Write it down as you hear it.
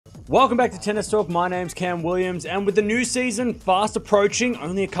Welcome back to Tennis Talk. My name's Cam Williams, and with the new season fast approaching,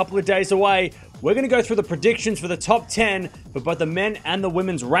 only a couple of days away, we're going to go through the predictions for the top 10 for both the men and the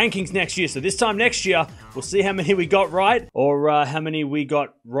women's rankings next year. So this time next year, we'll see how many we got right or how many we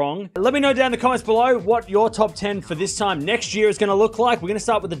got wrong. Let me know down in the comments below what your top 10 for this time next year is going to look like. We're going to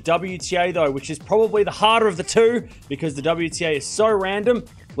start with the WTA though, which is probably the harder of the two because the WTA is so random.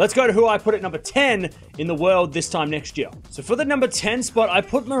 Let's go to who I put at number 10 in the world this time next year. So for the number 10 spot, I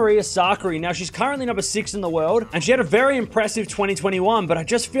put Maria Sakkari. Now, she's currently number 6 in the world, and she had a very impressive 2021, but I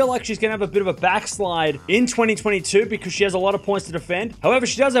just feel like she's going to have a bit of a backslide in 2022 because she has a lot of points to defend. However,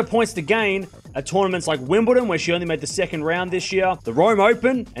 she does have points to gain at tournaments like Wimbledon, where she only made the second round this year, the Rome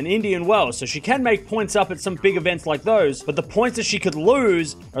Open, and Indian Wells. So she can make points up at some big events like those, but the points that she could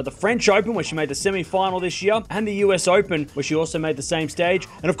lose are at the French Open, where she made the semi-final this year, and the US Open, where she also made the same stage.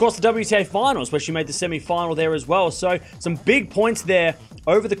 And of course, the WTA Finals, where she made the semi-final there as well. So some big points there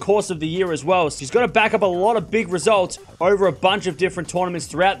over the course of the year as well. She's got to back up a lot of big results over a bunch of different tournaments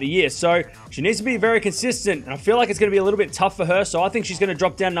throughout the year. So she needs to be very consistent, and I feel like it's going to be a little bit tough for her. So I think she's going to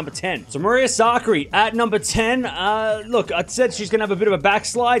drop down number 10. So Maria Sakkari at number 10. Look, I said she's going to have a bit of a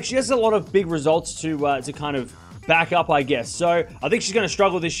backslide. She has a lot of big results to kind of back up, I guess. So I think she's going to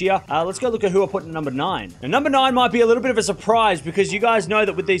struggle this year. Let's go look at who I put in number 9. Now, number 9 might be a little bit of a surprise because you guys know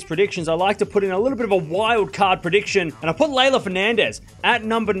that with these predictions, I like to put in a little bit of a wild card prediction, and I put Leylah Fernandez at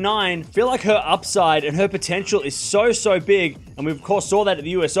number 9. Feel like her upside and her potential is so big, and we of course saw that at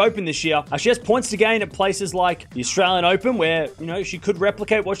the US Open this year. She has points to gain at places like the Australian Open, where, you know, she could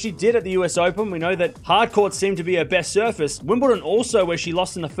replicate what she did at the US Open. We know that hard courts seem to be her best surface. Wimbledon also, where she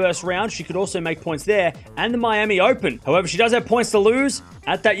lost in the first round, she could also make points there, and the Miami Open. However, she does have points to lose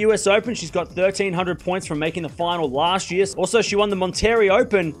at that US Open. She's got 1,300 points from making the final last year. Also, she won the Monterrey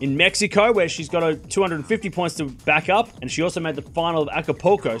Open in Mexico, where she's got 250 points to back up, and she also made the final of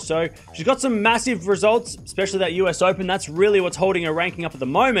Acapulco. So she's got some massive results, especially that US Open. That's really what's holding her ranking up at the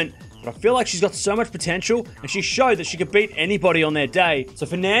moment. But I feel like she's got so much potential, and she showed that she could beat anybody on their day. So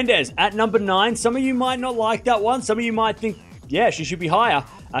Fernandez at number 9. Some of you might not like that one. Some of you might think, yeah, she should be higher.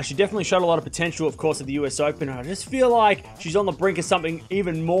 She definitely showed a lot of potential, of course, at the US Open. I just feel like she's on the brink of something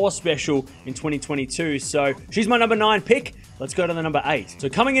even more special in 2022. So she's my number 9 pick. Let's go to the number 8. So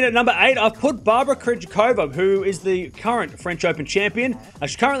coming in at number 8, I've put Barbara Krejcikova, who is the current French Open champion.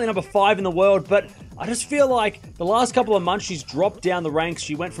 She's currently number 5 in the world, but I just feel like the last couple of months she's dropped down the ranks.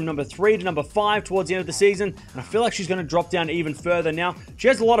 She went from number 3 to number 5 towards the end of the season, and I feel like she's going to drop down even further. Now, she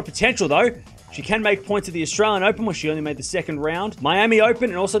has a lot of potential, though. She can make points at the Australian Open, where she only made the second round, Miami Open,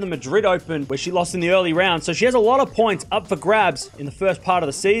 and also the Madrid Open, where she lost in the early round. So she has a lot of points up for grabs in the first part of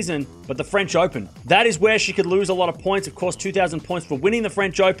the season. But the French Open, that is where she could lose a lot of points. Of course, 2,000 points for winning the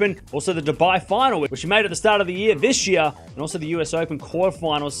French Open. Also the Dubai final, which she made at the start of the year this year, and also the US Open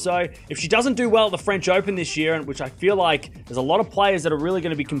quarterfinals. So if she doesn't do well at the French Open this year, and which I feel like there's a lot of players that are really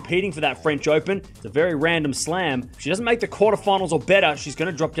going to be competing for that French Open, it's a very random slam. If she doesn't make the quarterfinals or better, she's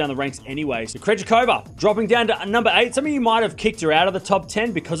going to drop down the ranks anyway. So Krejcikova dropping down to number 8. Some of you might have kicked her out of the top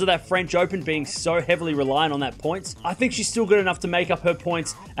 10 because of that French Open being so heavily reliant on that points. I think she's still good enough to make up her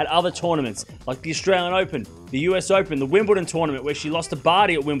points at other tournaments, like the Australian Open, the US Open, the Wimbledon tournament, where she lost to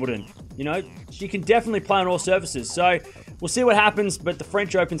Barty at Wimbledon. You know, she can definitely play on all surfaces. So we'll see what happens, but the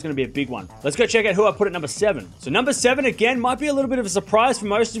French Open is going to be a big one. Let's go check out who I put at number 7. So number 7, again, might be a little bit of a surprise for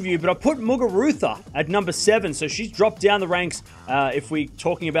most of you, but I put Muguruza at number 7. So she's dropped down the ranks if we're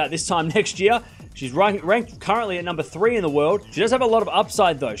talking about this time next year. She's ranked currently at number 3 in the world. She does have a lot of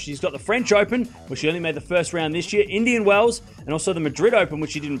upside, though. She's got the French Open, which she only made the first round this year, Indian Wells, and also the Madrid Open,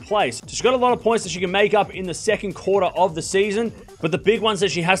 which she didn't play. So she's got a lot of points that she can make up in the second quarter of the season, but the big ones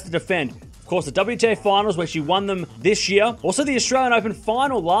that she has to defend. Of course, the WTA Finals, where she won them this year. Also, the Australian Open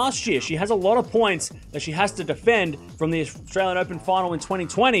Final last year. She has a lot of points that she has to defend from the Australian Open Final in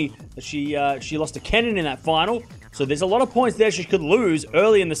 2020. That she lost to Kenin in that final. So there's a lot of points there she could lose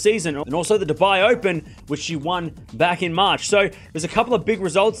early in the season. And also the Dubai Open, which she won back in March. So there's a couple of big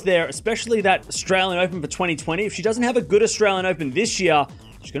results there, especially that Australian Open for 2020. If she doesn't have a good Australian Open this year,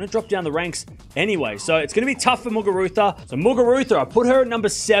 she's going to drop down the ranks anyway. So it's going to be tough for Muguruza. So Muguruza, I put her at number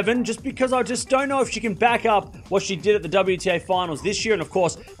 7 just because I just don't know if she can back up what she did at the WTA Finals this year. And of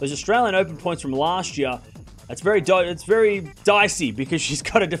course, those Australian Open points from last year. It's very dicey because she's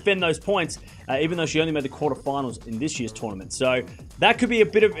got to defend those points, even though she only made the quarterfinals in this year's tournament. So that could be a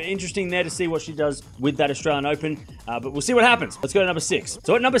bit of interesting there to see what she does with that Australian Open. But we'll see what happens. Let's go to number 6.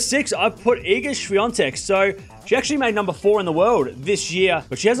 So at number 6, I've put Iga Swiatek. So she actually made number 4 in the world this year,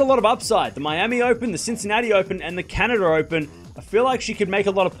 but she has a lot of upside. The Miami Open, the Cincinnati Open, and the Canada Open. I feel like she could make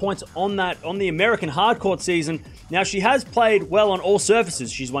a lot of points on the American hardcourt season. Now, she has played well on all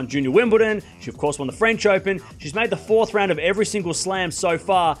surfaces. She's won Junior Wimbledon. She, of course, won the French Open. She's made the 4th round of every single slam so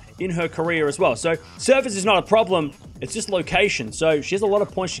far in her career as well. So, surface is not a problem. It's just location. So, she has a lot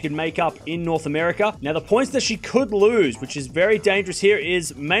of points she could make up in North America. Now, the points that she could lose, which is very dangerous here,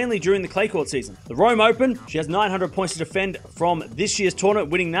 is mainly during the clay court season. The Rome Open, she has 900 points to defend from this year's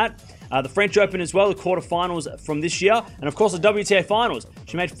tournament, winning that. The French Open as well, the quarterfinals from this year. And of course, the WTA finals.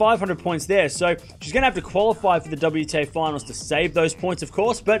 She made 500 points there. So she's going to have to qualify for the WTA finals to save those points, of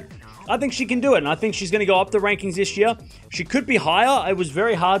course. But I think she can do it. And I think she's going to go up the rankings this year. She could be higher. It was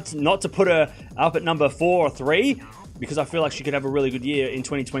very hard not to put her up at number 4 or 3, because I feel like she could have a really good year in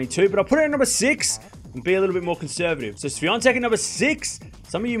 2022. But I'll put her at number 6 and be a little bit more conservative. So Swiatek at number 6.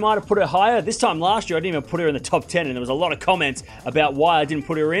 Some of you might have put her higher. This time last year, I didn't even put her in the top 10, and there was a lot of comments about why I didn't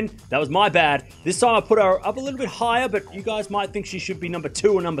put her in. That was my bad. This time I put her up a little bit higher, but you guys might think she should be number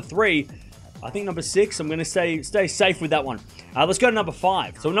 2 or number 3. I think number 6, I'm going to stay safe with that one. Let's go to number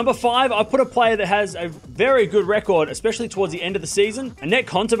 5. So number 5, I put a player that has a very good record, especially towards the end of the season, Anett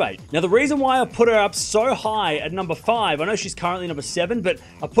Kontaveit. Now, the reason why I put her up so high at number 5, I know she's currently number 7, but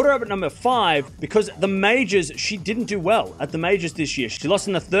I put her up at number 5 because the majors, she didn't do well at the majors this year. She lost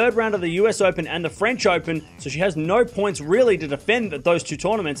in the 3rd round of the US Open and the French Open, so she has no points really to defend at those 2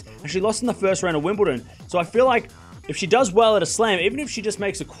 tournaments, and she lost in the 1st round of Wimbledon. So I feel like if she does well at a slam, even if she just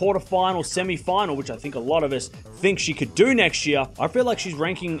makes a quarterfinal, semi-final, which I think a lot of us think she could do next year, I feel like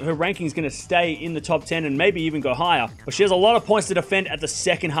her ranking's going to stay in the top 10 and maybe even go higher. But she has a lot of points to defend at the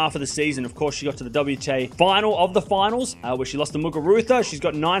second half of the season. Of course, she got to the WTA final of the finals, where she lost to Muguruza. She's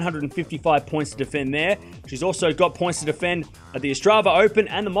got 955 points to defend there. She's also got points to defend at the Ostrava Open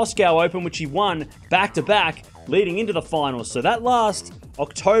and the Moscow Open, which she won back-to-back leading into the finals. So that last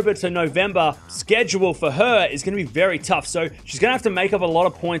October to November schedule for her is going to be very tough. So she's going to have to make up a lot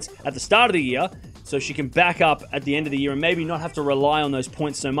of points at the start of the year so she can back up at the end of the year and maybe not have to rely on those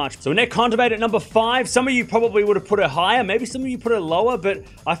points so much. So Anett Kontaveit at number 5. Some of you probably would have put her higher. Maybe some of you put her lower, but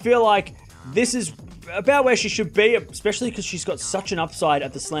I feel like this is about where she should be, especially because she's got such an upside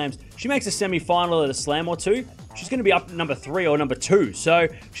at the slams. She makes a semi-final at a slam or 2. She's going to be up at number 3 or number 2. So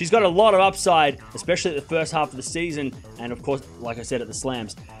she's got a lot of upside, especially at the first half of the season. And of course, like I said, at the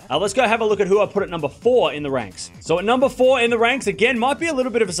slams. Let's go have a look at who I put at number 4 in the ranks. So at number 4 in the ranks, again, might be a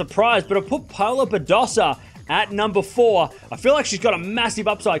little bit of a surprise, but I put Paula Badosa at number 4. I feel like she's got a massive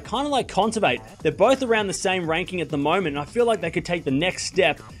upside, kind of like Kontaveit. They're both around the same ranking at the moment, and I feel like they could take the next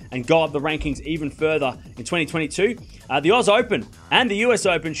step and go up the rankings even further in 2022. The Oz Open and the US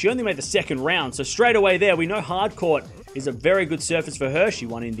Open, she only made the 2nd round, so straight away there, we know hardcourt is a very good surface for her. She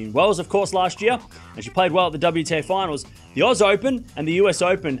won Indian Wells, of course, last year, and she played well at the WTA finals. The Oz Open and the US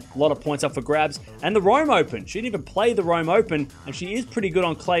Open, a lot of points up for grabs. And the Rome Open, she didn't even play the Rome Open, and she is pretty good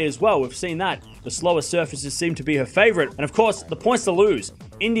on clay as well. We've seen that. The slower surfaces seem to be her favorite. And of course, the points to lose.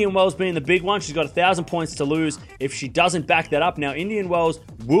 Indian Wells being the big one, she's got 1,000 points to lose if she doesn't back that up. Now, Indian Wells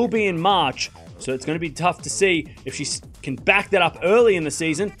will be in March, so it's going to be tough to see if she can back that up early in the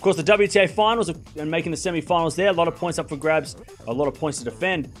season. Of course, the WTA finals and making the semi-finals there, a lot of points up for grabs, a lot of points to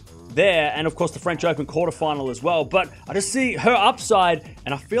defend there, and of course the French Open quarterfinal as well. But I just see her upside,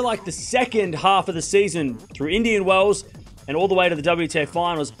 and I feel like the second half of the season through Indian Wells and all the way to the WTA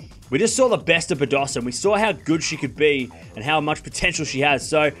finals, we just saw the best of Badosa, and we saw how good she could be and how much potential she has.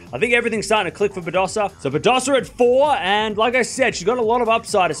 So I think everything's starting to click for Badosa. So Badosa at 4, and like I said, she's got a lot of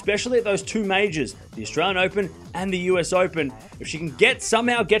upside, especially at those 2 majors, the Australian Open and the US Open. If she can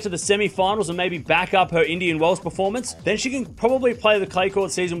somehow get to the semi-finals and maybe back up her Indian Wells performance, then she can probably play the clay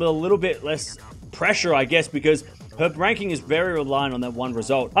court season with a little bit less pressure, I guess, because her ranking is very reliant on that one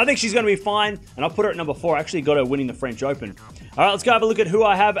result. I think she's going to be fine, and I'll put her at number 4. I actually got her winning the French Open. All right, let's go have a look at who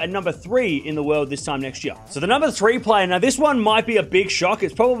I have at number 3 in the world this time next year. So the number 3 player, now this one might be a big shock.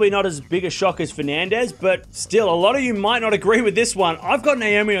 It's probably not as big a shock as Fernandez, but still, a lot of you might not agree with this one. I've got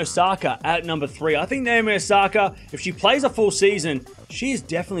Naomi Osaka at number 3. I think Naomi Osaka, if she plays a full season, she is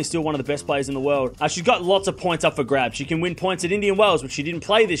definitely still one of the best players in the world. She's got lots of points up for grabs. She can win points at Indian Wells, which she didn't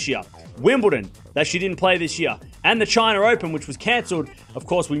play this year. Wimbledon, that she didn't play this year. And the China Open, which was cancelled. Of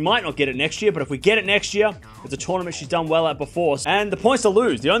course, we might not get it next year, but if we get it next year, it's a tournament she's done well at before. And the points to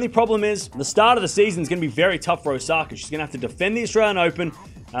lose. The only problem is the start of the season is going to be very tough for Osaka. She's going to have to defend the Australian Open,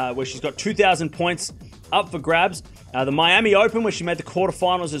 where she's got 2,000 points up for grabs. The Miami Open, where she made the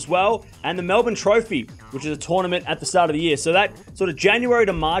quarterfinals as well, and the Melbourne Trophy, which is a tournament at the start of the year. So that sort of January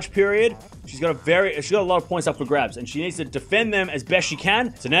to March period, she's got a lot of points up for grabs, and she needs to defend them as best she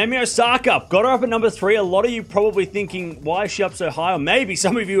can. So Naomi Osaka, got her up at number 3. A lot of you probably thinking, why is she up so high? Or maybe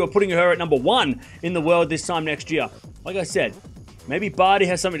some of you are putting her at number 1 in the world this time next year. Like I said, Maybe Barty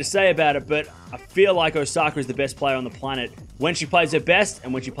has something to say about it, but I feel like Osaka is the best player on the planet when she plays her best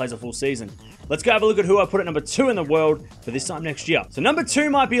and when she plays a full season. Let's go have a look at who I put at number 2 in the world for this time next year. So number 2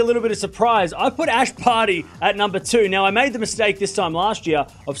 might be a little bit of surprise. I put Ash Barty at number 2. Now, I made the mistake this time last year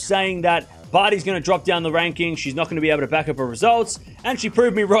of saying that Barty's going to drop down the rankings. She's not going to be able to back up her results, and she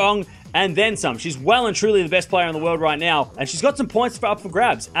proved me wrong, and then some. She's well and truly the best player in the world right now, and she's got some points up for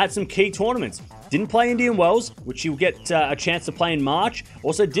grabs at some key tournaments. Didn't play Indian Wells, which she'll get a chance to play in March.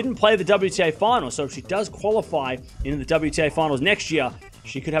 Also didn't play the WTA Finals, so if she does qualify in the WTA Finals next year,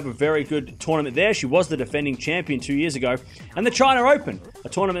 she could have a very good tournament there. She was the defending champion 2 years ago. And the China Open, a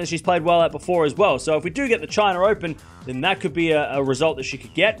tournament that she's played well at before as well. So if we do get the China Open, then that could be a result that she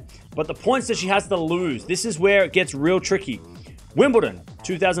could get. But the points that she has to lose, this is where it gets real tricky. Wimbledon,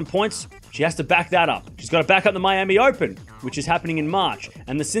 2,000 points. She has to back that up. She's got to back up the Miami Open, which is happening in March,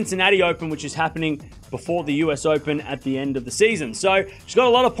 and the Cincinnati Open, which is happening before the US Open at the end of the season. So she's got a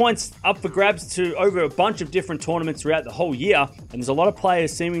lot of points up for grabs to over a bunch of different tournaments throughout the whole year, and there's a lot of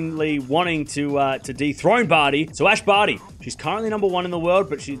players seemingly wanting to dethrone Barty. So Ash Barty, she's currently number 1 in the world,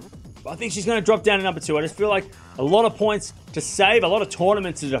 but I think she's going to drop down to number 2. I just feel like a lot of points to save, a lot of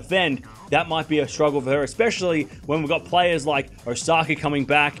tournaments to defend. That might be a struggle for her, especially when we've got players like Osaka coming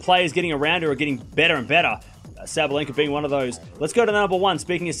back, players getting around her are getting better and better. Sabalenka being one of those. Let's go to the number 1.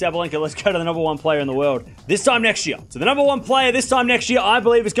 Speaking of Sabalenka, let's go to the number 1 player in the world this time next year. So the number 1 player this time next year, I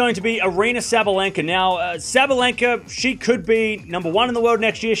believe, is going to be Aryna Sabalenka. Now, Sabalenka, she could be number 1 in the world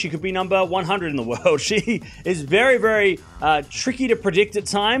next year. She could be number 100 in the world. She is very, very tricky to predict at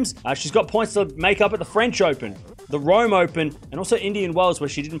times. She's got points to make up at the French Open, the Rome Open, and also Indian Wells, where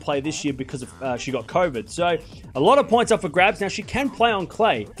she didn't play this year because of she got COVID. So a lot of points up for grabs. Now, she can play on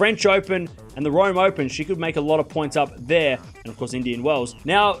clay. French Open and the Rome Open, she could make a lot of points up there, and of course Indian Wells.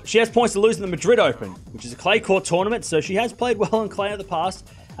 Now, she has points to lose in the Madrid Open, which is a clay court tournament, so she has played well on clay in the past.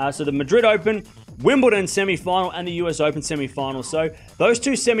 So the Madrid Open, Wimbledon semi-final, and the US Open semi-final. So those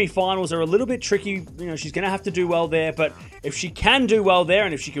 2 semi-finals are a little bit tricky. You know, she's going to have to do well there, but if she can do well there,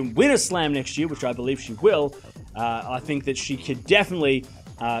 and if she can win a slam next year, which I believe she will, I think that she could definitely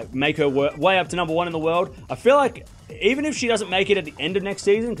make her way up to number 1 in the world. I feel like even if she doesn't make it at the end of next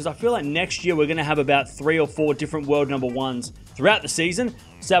season, because I feel like next year we're going to have about 3 or 4 different world number 1s throughout the season,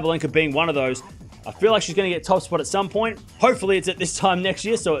 Sabalenka being one of those. I feel like she's going to get top spot at some point. Hopefully it's at this time next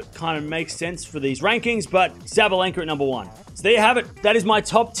year, so it kind of makes sense for these rankings, but Sabalenka at number 1. So there you have it. That is my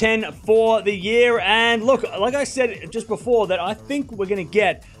top 10 for the year. And look, like I said just before, that I think we're going to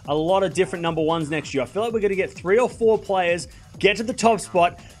get a lot of different number 1s next year. I feel like we're going to get 3 or 4 players get to the top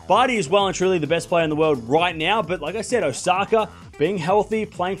spot. Barty is well and truly the best player in the world right now, but like I said, Osaka being healthy,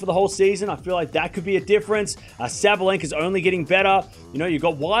 playing for the whole season, I feel like that could be a difference. Sabalenka is only getting better. You know, you've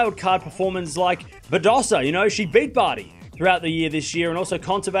got wild card performances like Badosa. You know, she beat Barty throughout the year this year, and also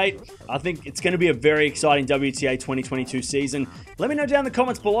Kontaveit. I think it's going to be a very exciting WTA 2022 season. Let me know down in the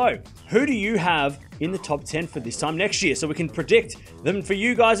comments below, who do you have in the top 10 for this time next year, so we can predict them for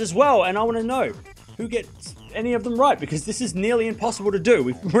you guys as well. And I want to know who gets any of them right, because this is nearly impossible to do.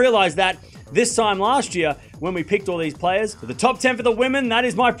 We've realized that this time last year when we picked all these players. So the top 10 for the women, that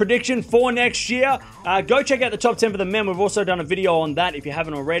is my prediction for next year. Go check out the top 10 for the men. We've also done a video on that if you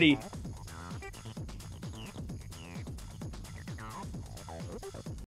haven't already.